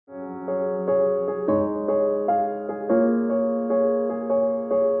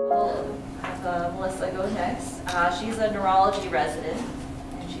She's a neurology resident,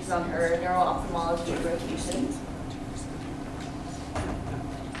 and she's on her Neuro Ophthalmology rotation.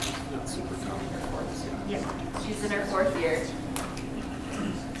 Yeah, she's in her 4th year.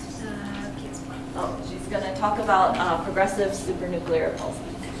 Oh, she's going to talk about progressive supranuclear palsy.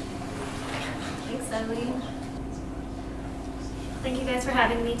 Thanks, Eileen. Thank you guys for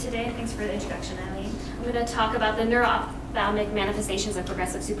having me today. Thanks for the introduction, Eileen. I'm going to talk about the neuro-ophthalmic manifestations of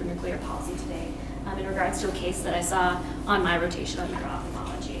progressive supranuclear palsy today in regards to a case that I saw on my rotation on Neuro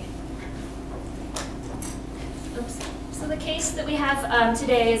Ophthalmology. Oops. So the case that we have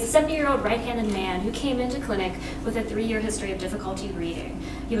today is a 70-year-old right-handed man who came into clinic with a 3-year history of difficulty reading.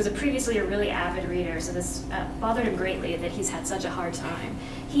 He was previously a really avid reader, so this bothered him greatly that he's had such a hard time.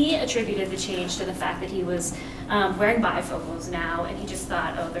 He attributed the change to the fact that he was wearing bifocals now, and he just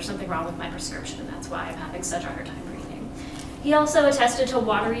thought, oh, there's something wrong with my prescription, and that's why I'm having such a hard time reading. He also attested to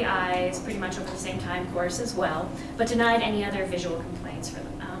watery eyes pretty much over the same time course as well, but denied any other visual complaints for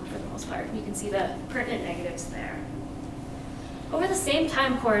the most part. You can see the pertinent negatives there. Over the same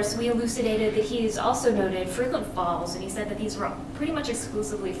time course, we elucidated that he's also noted frequent falls, and he said that these were pretty much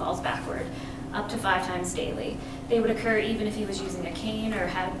exclusively falls backward, up to 5 times daily. They would occur even if he was using a cane or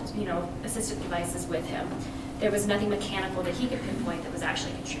had, assistive devices with him. There was nothing mechanical that he could pinpoint that was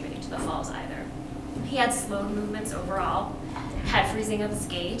actually contributing to the falls either. He had slowed movements overall, had freezing of his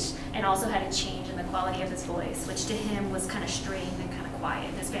gait, and also had a change in the quality of his voice, which to him was kind of strained and kind of quiet.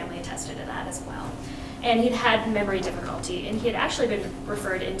 His family attested to that as well. And he'd had memory difficulty, and he had actually been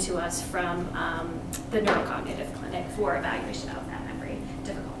referred into us from the neurocognitive clinic for evaluation of that memory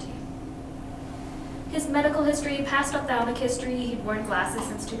difficulty. His medical history, past ophthalmic history, he'd worn glasses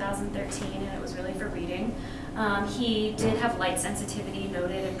since 2013, and it was really for reading. He did have light sensitivity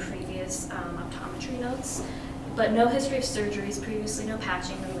noted in previous optometry notes, but no history of surgeries previously, no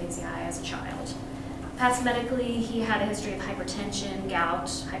patching, no lazy eye as a child. Past medically, he had a history of hypertension, gout,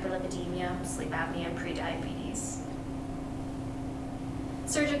 hyperlipidemia, sleep apnea, and prediabetes.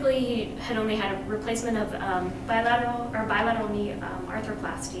 Surgically, he had only had a replacement of bilateral knee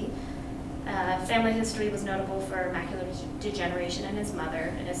arthroplasty. Family history was notable for macular degeneration in his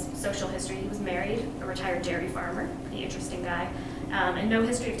mother. In his social history, he was married, a retired dairy farmer, pretty interesting guy, and no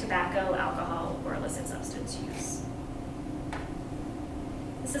history of tobacco, alcohol, or illicit substance use.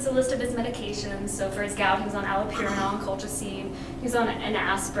 This is a list of his medications. So for his gout, he was on allopurinol and colchicine. He was on an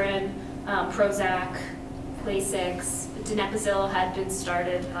aspirin, Prozac, Lasix. Donepezil had been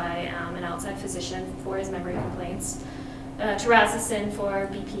started by an outside physician for his memory complaints. Tirazacin for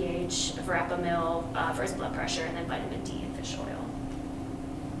BPH, verapamil for his blood pressure, and then vitamin D and fish oil.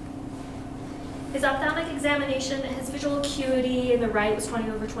 His ophthalmic examination, his visual acuity in the right was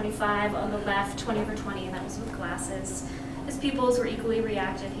 20/25, on the left 20/20, and that was with glasses. His pupils were equally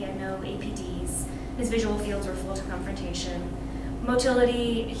reactive. He had no APDs. His visual fields were full to confrontation.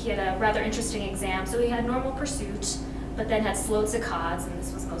 Motility, he had a rather interesting exam. So he had normal pursuit, but then had slowed saccades, and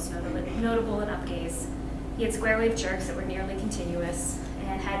this was most notable in upgaze. He had square wave jerks that were nearly continuous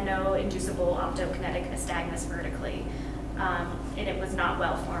and had no inducible optokinetic nystagmus vertically, and it was not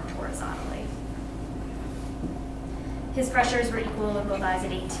well formed horizontally. His pressures were equal in both eyes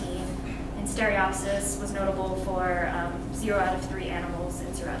at 18. And stereopsis was notable for 0 out of 3 animals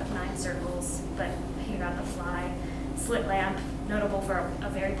and 0 out of 9 circles, but he got the fly. Slit lamp, notable for a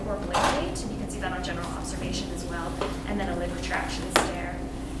very poor blink rate, and you can see that on general observation as well, and then a lid retraction stare.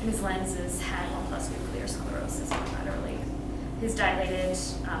 And his lenses had 1+ nuclear sclerosis bilaterally. His dilated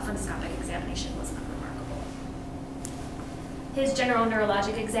fundoscopic examination was unremarkable. His general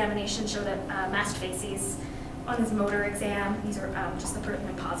neurologic examination showed masked facies. On his motor exam, these are just the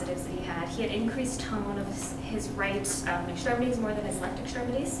pertinent positives that he had. He had increased tone of his right extremities more than his left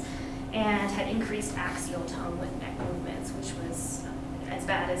extremities, and had increased axial tone with neck movements, which was as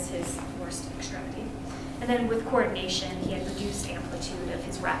bad as his worst extremity. And then with coordination, he had reduced amplitude of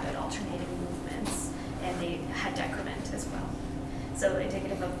his rapid alternating movements, and they had decrement as well. So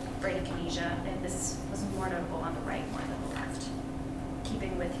indicative of bradykinesia, and this was more notable on the right more than the left,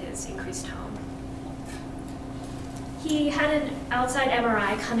 keeping with his increased tone. He had an outside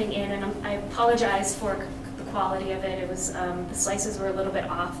MRI coming in, and I apologize for the quality of it. It was the slices were a little bit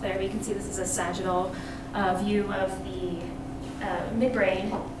off there. But you can see this is a sagittal view of the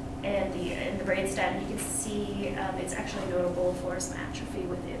midbrain and the brainstem. You can see it's actually notable for some atrophy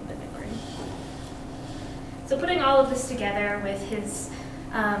within the midbrain. So putting all of this together with his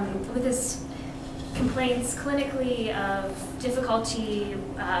complaints clinically of difficulty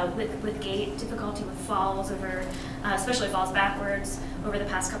with gait, difficulty with falls over, especially falls backwards over the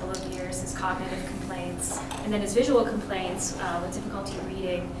past couple of years, his cognitive complaints, and then his visual complaints with difficulty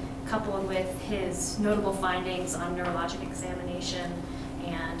reading coupled with his notable findings on neurologic examination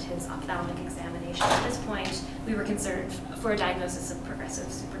and his ophthalmic examination. At this point, we were concerned for a diagnosis of progressive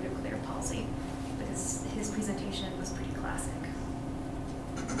supranuclear palsy because his presentation was pretty classic.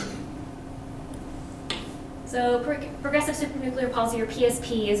 So progressive supranuclear palsy, or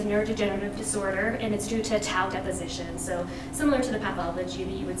PSP, is a neurodegenerative disorder, and it's due to tau deposition. So similar to the pathology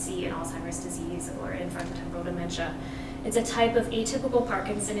that you would see in Alzheimer's disease or in frontotemporal dementia. It's a type of atypical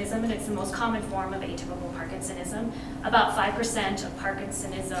Parkinsonism, and it's the most common form of atypical Parkinsonism. About 5% of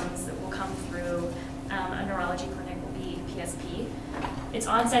Parkinsonisms that will come through a neurology clinic will be PSP. Its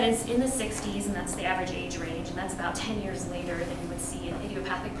onset is in the 60s, and that's the average age range, and that's about 10 years later than you would see in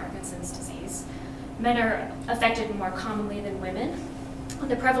idiopathic Parkinson's disease. Men are affected more commonly than women.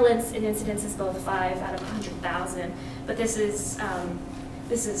 The prevalence and incidence is both 5 out of 100,000, but this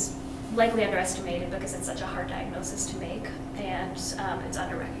is likely underestimated because it's such a hard diagnosis to make, and it's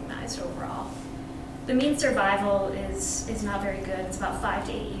under-recognized overall. The mean survival is not very good. It's about 5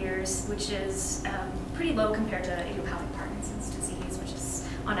 to 8 years, which is pretty low compared to idiopathic Parkinson's disease, which is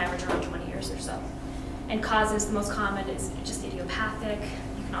on average around 20 years or so. And causes, the most common is just idiopathic.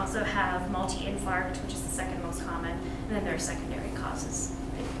 You can also have multi-infarct, which is the second most common, and then there are secondary causes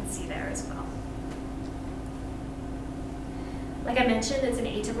that you can see there as well. Like I mentioned, it's an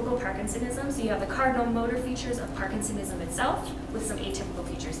atypical Parkinsonism, so you have the cardinal motor features of Parkinsonism itself with some atypical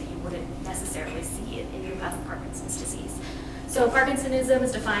features that you wouldn't necessarily see in idiopathic Parkinson's disease. So Parkinsonism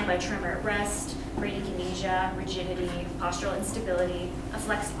is defined by tremor at rest, bradykinesia, rigidity, postural instability, a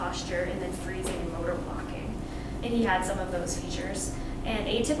flexed posture, and then freezing and motor blocking. And he had some of those features. And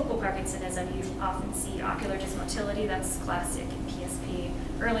atypical Parkinsonism, you often see ocular dysmotility, that's classic in PSP,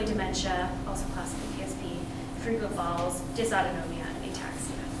 early dementia, also classic in PSP, frequent falls, dysautonomia, and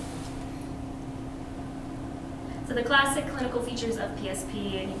ataxia. So the classic clinical features of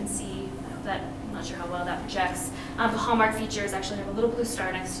PSP, and you can see that, I'm not sure how well that projects. The hallmark features actually have a little blue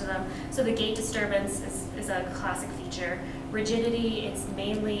star next to them. So the gait disturbance is a classic feature. Rigidity, it's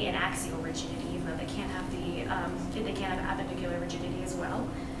mainly an axial rigidity, even though they can have appendicular rigidity as well.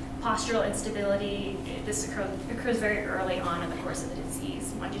 Postural instability, this occurs very early on in the course of the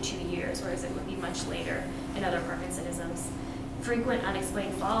disease, 1 to 2 years, whereas it would be much later in other Parkinsonisms. Frequent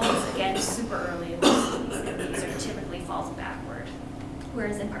unexplained falls, again, super early in the disease, and these are typically falls backward,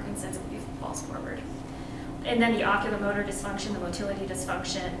 whereas in Parkinson's it would be falls forward. And then the ocular motor dysfunction, the motility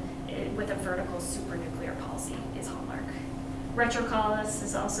dysfunction with a vertical supranuclear palsy is hallmark. Retrocallus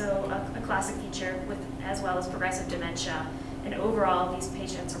is also a classic feature, as well as progressive dementia. And overall, these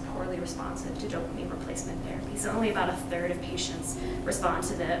patients are poorly responsive to dopamine replacement therapy. So only about 1/3 of patients respond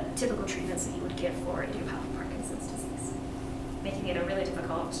to the typical treatments that you would give for idiopathic Parkinson's disease, making it a really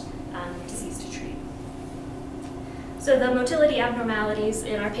difficult disease to treat. So the motility abnormalities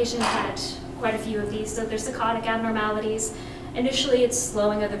in our patient had quite a few of these. So there's saccadic abnormalities. Initially, it's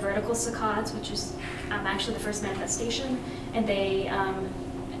slowing of the vertical saccades, which is actually the first manifestation, and they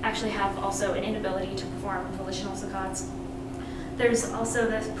actually have also an inability to perform volitional saccades. There's also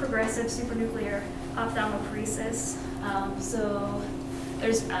the progressive supranuclear ophthalmoparesis. So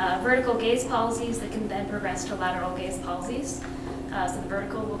there's vertical gaze palsies that can then progress to lateral gaze palsies. So the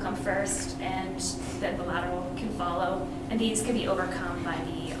vertical will come first, and then the lateral can follow. And these can be overcome by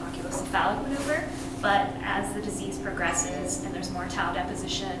the oculocephalic maneuver. But as the disease progresses and there's more tau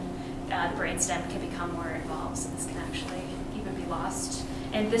deposition, the brainstem can become more involved. So this can actually even be lost.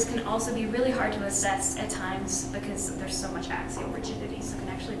 And this can also be really hard to assess at times because there's so much axial rigidity. So it can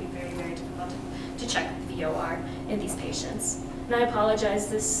actually be very, very difficult to check VOR in these patients. And I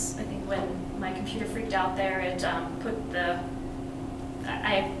apologize, I think when my computer freaked out there, it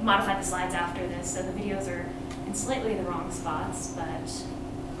I modified the slides after this, so the videos are in slightly the wrong spots, but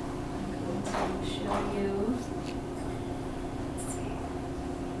I'm going to show you.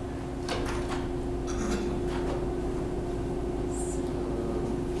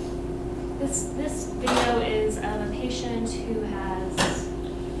 Let's see. This video is of a patient who has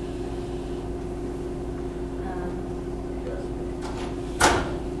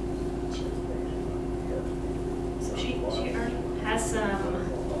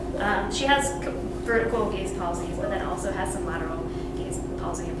she has vertical gaze palsies, but then also has some lateral gaze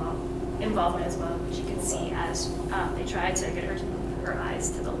palsy involvement as well, which you can see as they try to get her to move her eyes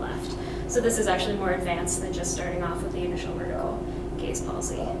to the left. So this is actually more advanced than just starting off with the initial vertical gaze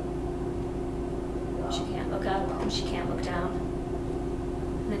palsy. She can't look up and she can't look down.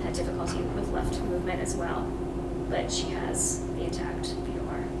 And then had difficulty with left movement as well, but she has the intact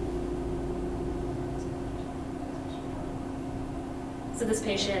VOR. So this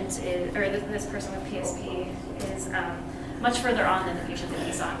patient is, or this person with PSP is much further on than the patient that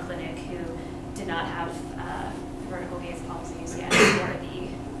we saw in clinic who did not have vertical gaze palsies yet, or the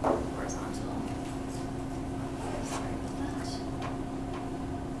horizontal. Sorry about that.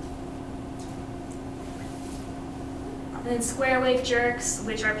 And then square wave jerks,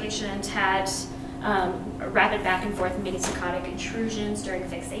 which our patient had rapid back and forth mini-saccadic intrusions during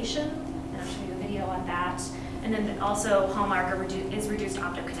fixation, and I'll show you a video on that. And then also hallmark is reduced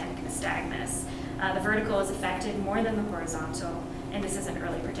optokinetic nystagmus. The vertical is affected more than the horizontal, and this is an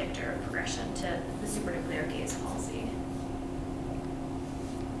early predictor of progression to the supranuclear gaze palsy.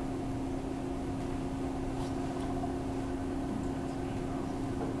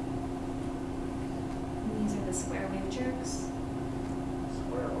 And these are the square wave jerks.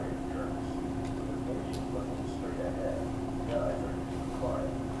 Square wave jerks. The patient looking straight ahead. The eyes are quiet.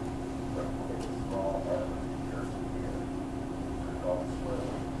 But quick, small, average jerks appear. They're called square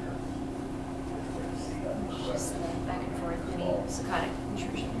wave jerks. Just back and forth mini-saccadic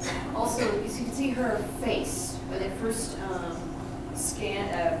intrusions. Also, you can see her face when it first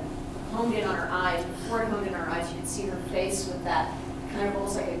honed in on her eyes. Before it honed in on her eyes, you could see her face with that kind of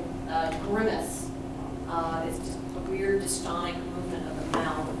almost like a grimace. It's just a weird, dystonic movement of the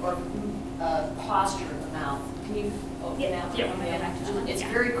mouth, or posture of the mouth. Can you open it out? Yeah. It's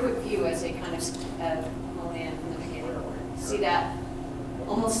very quick view as they kind of hone in from the beginning. See that?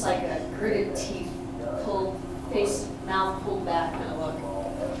 Almost like a gritted teeth, pulled face, mouth pulled back kind of look.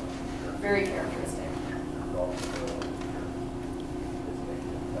 Very characteristic.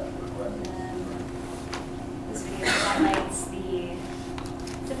 This video highlights the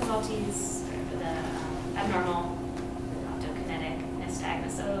difficulties or the abnormal optokinetic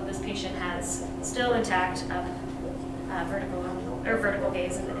nystagmus. So this patient has still intact vertical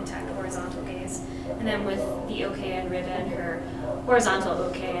gaze and intact horizontal gaze. And then with the OKN ribbon, her horizontal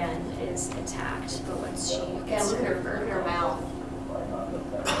OKN is intact, but once she gets Look to at her vertical, her mouth.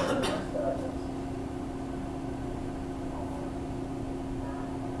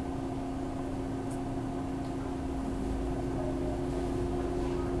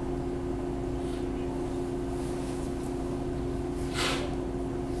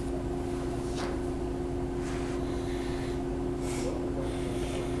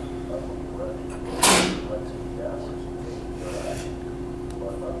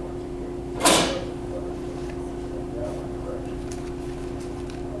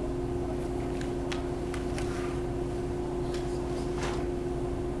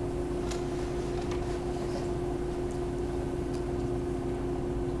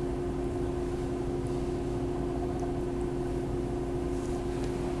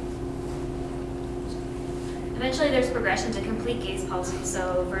 Eventually there's progression to complete gaze palsy,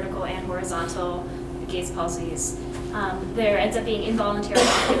 so vertical and horizontal gaze palsies. There ends up being involuntary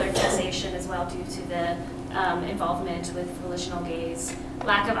ocular fixation as well due to the involvement with volitional gaze,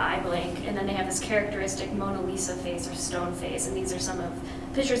 lack of eye blink, and then they have this characteristic Mona Lisa face or stone face, and these are some of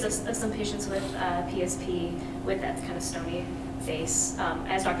pictures of some patients with PSP with that kind of stony face.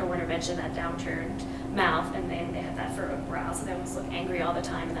 As Dr. Werner mentioned, that downturned mouth, and then they have that furrowed brow, so they almost look angry all the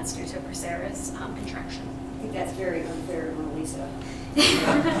time, and that's due to Procerus contraction. I think that's very unfair to Mona Lisa. I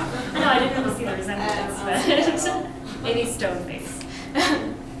know, I didn't really see the resemblance, but maybe stone face.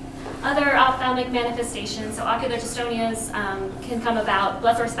 Other ophthalmic manifestations, so ocular dystonias can come about.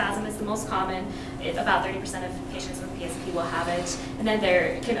 Blepharospasm is the most common. About 30% of patients with PSP will have it. And then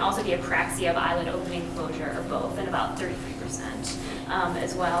there can also be apraxia of eyelid opening closure, or both, and about 33%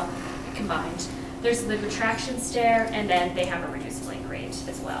 as well combined. There's the retraction stare, and then they have a reduced blink rate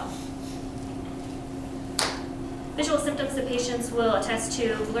as well. Visual symptoms the patients will attest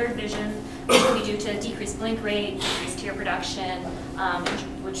to blurred vision, which will be due to decreased blink rate, decreased tear production,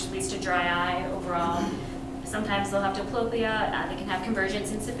 which leads to dry eye overall. Sometimes they'll have diplopia, they can have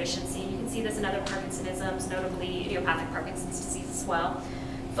convergence insufficiency. You can see this in other Parkinsonisms, notably idiopathic Parkinson's disease as well.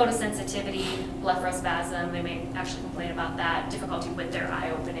 Photosensitivity, blepharospasm, they may actually complain about that, difficulty with their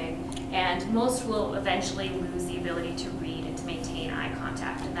eye opening, and most will eventually lose the ability to read and to maintain eye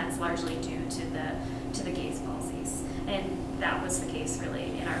contact, and that's largely due to the gaze palsies. And that was the case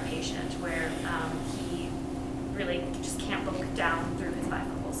really in our patient, where he really just can't look down through his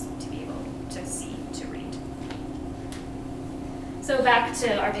bifocals to be able to see, to read. So back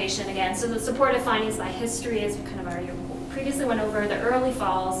to our patient again. So the supportive findings by history, as we kind of already previously went over, the early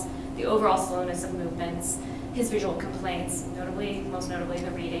falls, the overall slowness of movements, his visual complaints, most notably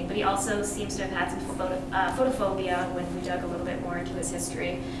the reading, but he also seems to have had some photophobia when we dug a little bit more into his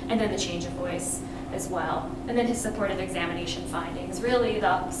history, and then the change of voice as well. And then his supportive examination findings. Really,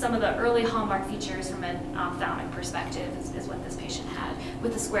 some of the early hallmark features from an ophthalmic perspective is what this patient had,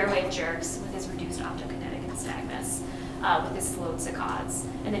 with the square wave jerks, with his reduced optokinetic nystagmus. with his slowed saccades.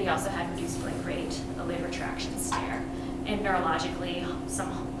 And then he also had reduced blink rate, a lid retraction stare, and neurologically,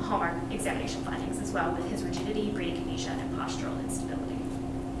 some hallmark examination findings as well with his rigidity, bradykinesia, and postural instability.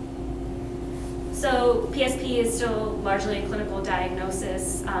 So PSP is still largely a clinical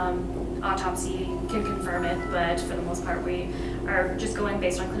diagnosis. Autopsy can confirm it, but for the most part, we are just going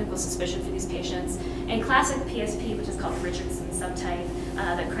based on clinical suspicion for these patients. In classic PSP, which is called Richardson subtype,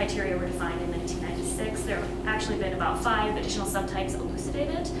 the criteria were defined in 1996. There have actually been about 5 additional subtypes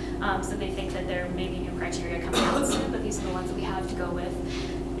elucidated, so they think that there may be new criteria coming out soon, but these are the ones that we have to go with.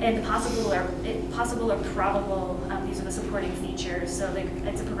 And the possible or probable, these are the supporting features. So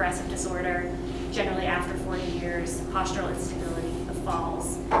it's a progressive disorder, generally after 40 years, postural instability, the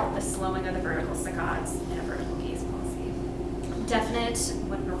falls, the slowing of the vertical saccades, and a vertical gaze palsy. Definite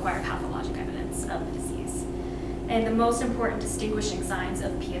would require pathologic evidence of the disease. And the most important distinguishing signs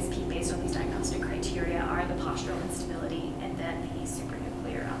of PSP based on these diagnostic criteria are the postural instability and then the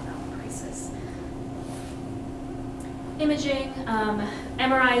supranuclear palsy crisis. Imaging,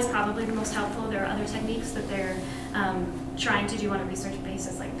 MRI is probably the most helpful. There are other techniques that they're trying to do on a research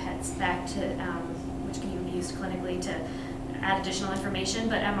basis, like PET SPECT, which can even be used clinically to add additional information,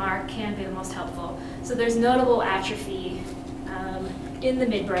 but MR can be the most helpful. So there's notable atrophy in the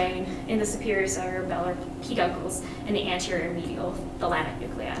midbrain, in the superior cerebellar peduncles, and the anterior medial thalamic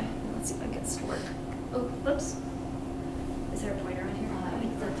nuclei. Let's see if I can get this to work. Oh, whoops. Is there a pointer on here?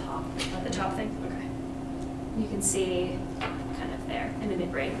 The top. The top thing? Okay. You can see kind of there in the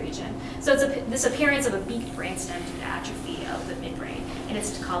midbrain region. So it's this appearance of a beaked brainstem due to atrophy of the midbrain, and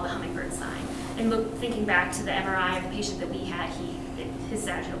it's called the hummingbird sign. And thinking back to the MRI of the patient that we had, his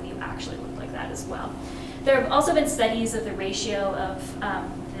sagittal view actually looked like that as well. There have also been studies of the ratio of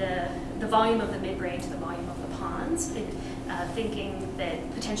the volume of the midbrain to the volume of the pons, thinking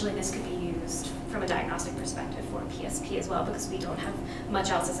that potentially this could be used from a diagnostic perspective for PSP as well, because we don't have much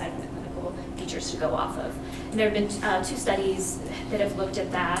else aside from the clinical features to go off of. And there have been 2 studies that have looked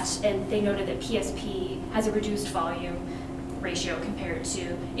at that, and they noted that PSP has a reduced volume ratio compared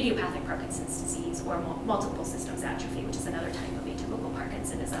to idiopathic Parkinson's disease or multiple systems atrophy, which is another type of atypical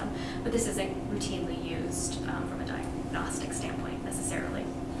Parkinsonism. But this isn't routinely used from a diagnostic standpoint necessarily.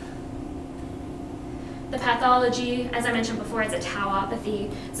 The pathology, as I mentioned before, is a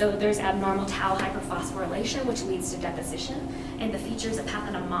tauopathy. So there's abnormal tau hyperphosphorylation, which leads to deposition. And the features, a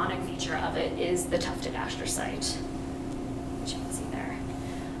pathognomonic feature of it is the tufted astrocyte, which you can see there.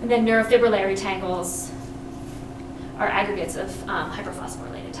 And then neurofibrillary tangles are aggregates of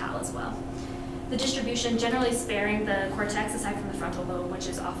hyperphosphorylated tau as well. The distribution generally sparing the cortex aside from the frontal lobe, which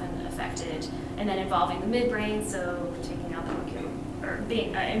is often affected, and then involving the midbrain, so taking out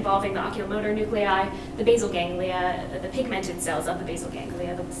involving the oculomotor nuclei, the basal ganglia, the pigmented cells of the basal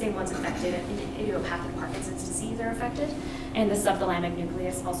ganglia, the same ones affected in idiopathic Parkinson's disease are affected, and the subthalamic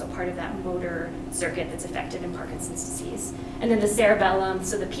nucleus, also part of that motor circuit that's affected in Parkinson's disease. And then the cerebellum,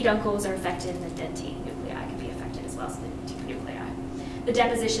 so the peduncles are affected, and the dentine nuclei can be affected as well, so the deep nuclei. The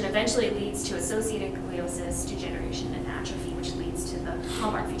deposition eventually leads to associated gliosis, degeneration, and atrophy, which leads to the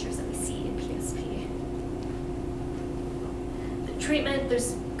hallmark features that we see in PSP. The treatment,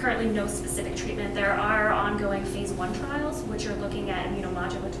 there's currently no specific treatment. There are ongoing phase 1 trials, which are looking at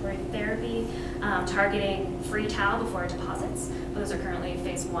immunomodulatory therapy, targeting free tau before it deposits. Those are currently in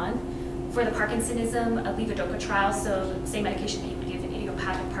phase 1. For the Parkinsonism, a levodopa trial, so the same medication that you would give in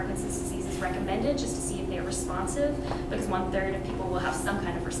idiopathic Parkinson's disease is recommended just to see if they're responsive, because 1/3 of people will have some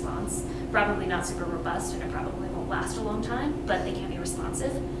kind of response, probably not super robust, and it probably won't last a long time, but they can be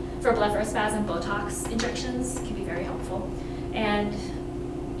responsive. For blepharospasm, Botox injections can be very helpful. And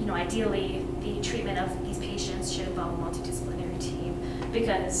ideally, the treatment of these patients should involve a multidisciplinary team,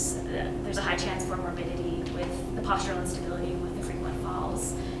 because there's a high chance for morbidity with the postural instability, with the frequent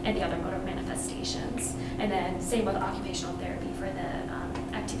falls, and the other motor manifestations. And then same with occupational therapy for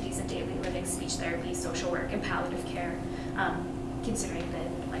the activities of daily living, speech therapy, social work, and palliative care, considering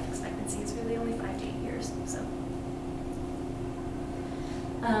that life expectancy is really only 5 to 8 years.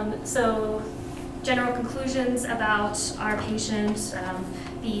 So general conclusions about our patient.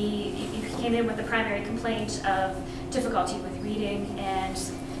 He came in with the primary complaint of difficulty with reading, and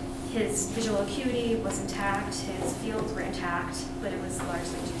his visual acuity was intact, his fields were intact, but it was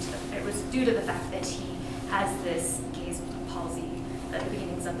largely due to the fact that he has this gaze palsy, the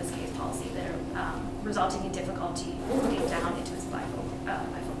beginnings of this gaze palsy that are resulting in difficulty looking down into his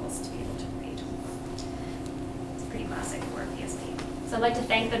bifocals to be able to read. It's pretty classic for PSP. So I'd like to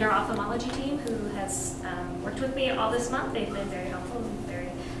thank the Neuro Ophthalmology team who has worked with me all this month. They've been very helpful and very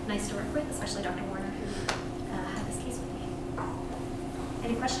nice to work with, especially Dr. Warner, who had this case with me.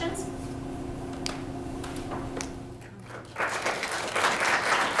 Any questions?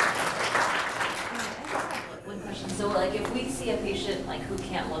 like who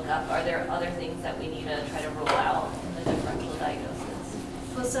can't look up? Are there other things that we need to try to rule out in the differential diagnosis?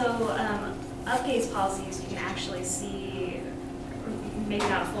 Well, so upgaze palsies, you can actually see, maybe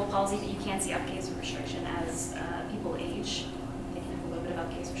not a full palsy, but you can see upgaze restriction as people age. They can have a little bit of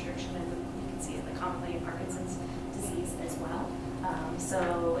upgaze restriction, and you can see it commonly in Parkinson's disease as well.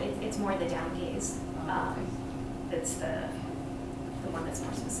 So it's more the downgaze that's the one that's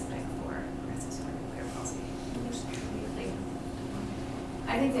more specific for progressive supranuclear palsy.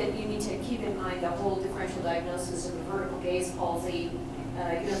 I think that you need to keep in mind the whole differential diagnosis of the vertical gaze palsy.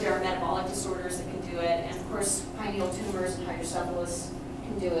 There are metabolic disorders that can do it, and of course, pineal tumors and hydrocephalus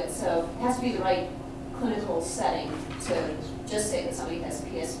can do it. So it has to be the right clinical setting to just say that somebody has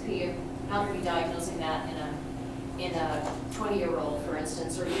PSP. You're not going to be diagnosing that in a 20-year-old, for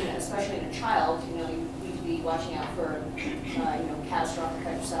instance, or even especially in a child. You need to be watching out for catastrophic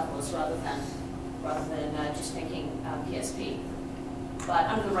hydrocephalus rather than just thinking PSP. But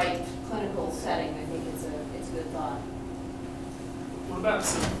under the right clinical setting, I think it's a good thought. What about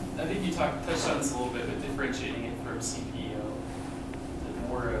I think you touched on this a little bit, but differentiating it from CPO,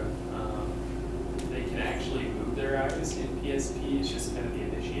 more of they can actually move their eyes in PSP. It's just kind of the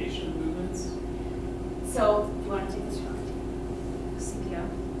initiation of movements. So, do you want to take this one? CPO.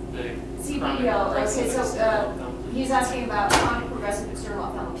 The CPO. Okay, so he's asking about chronic progressive external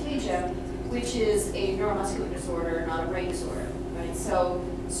ophthalmoplegia, which is a neuromuscular disorder, not a brain disorder. Right? So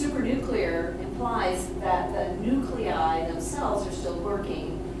supranuclear implies that the nuclei themselves are still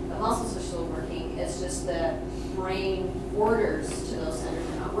working, the muscles are still working, it's just the brain orders to those centers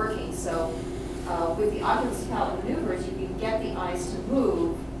are not working. So with the oculocephalic maneuvers, you can get the eyes to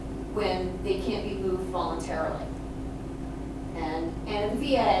move when they can't be moved voluntarily. And at the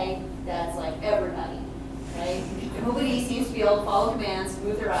VA, that's like everybody, right? Nobody seems to be able to follow commands to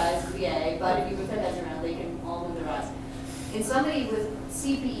move their eyes at the VA, but if you move their heads around, they can all move their eyes. In somebody with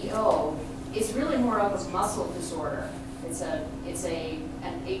CPEO, it's really more of a muscle disorder. It's an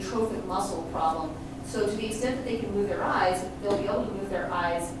atrophic muscle problem. So to the extent that they can move their eyes, they'll be able to move their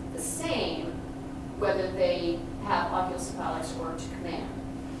eyes the same whether they have oculocephalics or to command.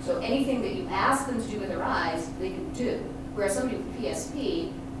 So anything that you ask them to do with their eyes, they can do. Whereas somebody with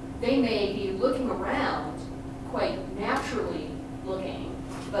PSP, they may be looking around, quite naturally looking,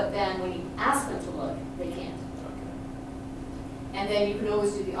 but then when you ask them to look, they can't. And then you can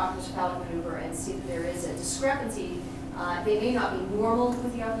always do the oculocephalic maneuver and see that there is a discrepancy. They may not be normal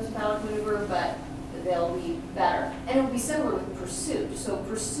with the oculocephalic maneuver, but they'll be better. And it will be similar with pursuit. So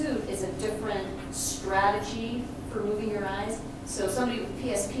pursuit is a different strategy for moving your eyes. So somebody with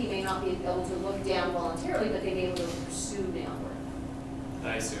PSP may not be able to look down voluntarily, but they may be able to pursue downward.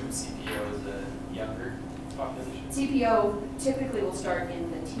 I assume CPO is a younger population? CPO typically will start in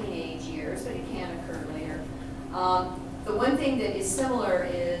the teenage years, but it can occur later. The one thing that is similar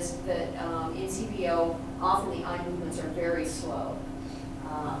is that in CPO, often the eye movements are very slow.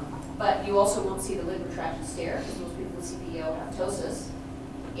 But you also won't see the lid retraction stare, because most people with CPO have ptosis.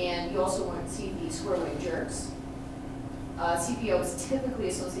 And you also won't see the square wave jerks. CPO is typically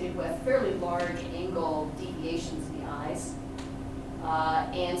associated with fairly large angle deviations in the eyes.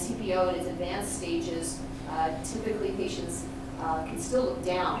 And CPO in its advanced stages, typically patients can still look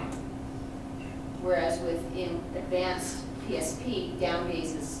down. Whereas in advanced PSP, down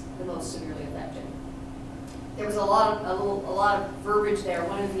gaze is the most severely affected. There was a lot of verbiage there.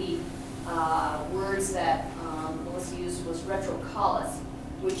 One of the words that Melissa used was retrocollis,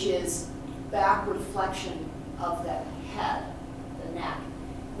 which is backward flexion of the head, the neck,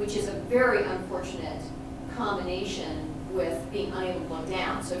 which is a very unfortunate combination with being unable to look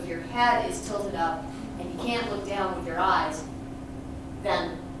down. So if your head is tilted up and you can't look down with your eyes,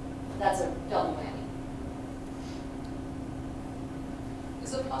 then that's a double whammy.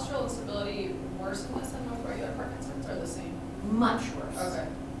 Is the postural instability worse in this than with regular Parkinson's, or the same? Much worse. Okay.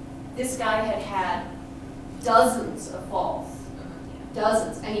 This guy had had dozens of falls.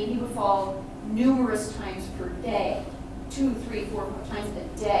 Dozens. I mean, he would fall numerous times per day, 2, 3, 4, 5 times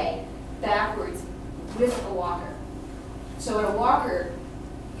a day, backwards with a walker. So in a walker,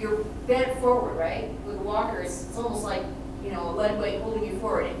 you're bent forward, right? With a walker, it's almost like, a lead weight holding you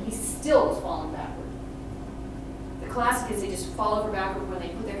forward, and he still was falling backward. The classic is they just fall over backward when they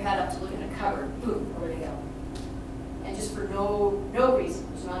put their head up to look in a cupboard. Boom, over they go. And just for no reason.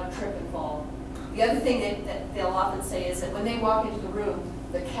 It's not a trip and fall. The other thing that they'll often say is that when they walk into the room,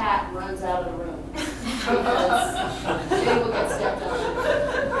 the cat runs out of the room. Because they will get stepped on.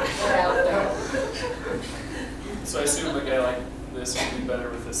 They're out there. So I assume a guy like this would be better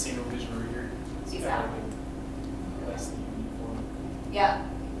with a single vision reader. Exactly. Less than uniform. Yeah.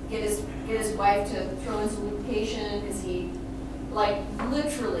 Get his wife to throw in some lubrication, because he like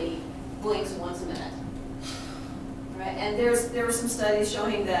literally blinks once a minute. Right? And there were some studies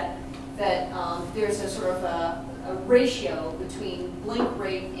showing that there's a sort of a ratio between blink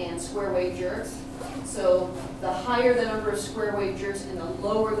rate and square wave jerks. So the higher the number of square wave jerks and the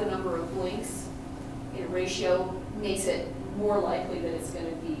lower the number of blinks in ratio makes it more likely that it's going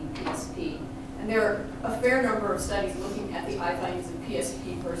to be PSP. And there are a fair number of studies looking at the eye findings of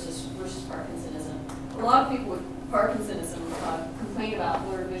PSP versus Parkinsonism. A lot of people with Parkinsonism complain about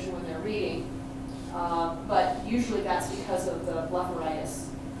blurred vision when they're reading, but usually that's because of the blepharitis.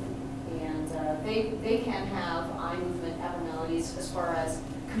 And they can have eye movement abnormalities as far as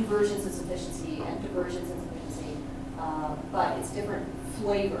convergence insufficiency and divergence insufficiency, but it's different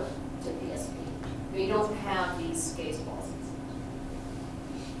flavor to PSP. They don't have these gaze palsies.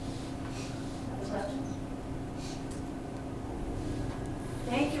 Other questions?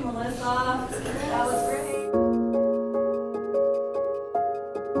 Thank you, Melissa. That was great.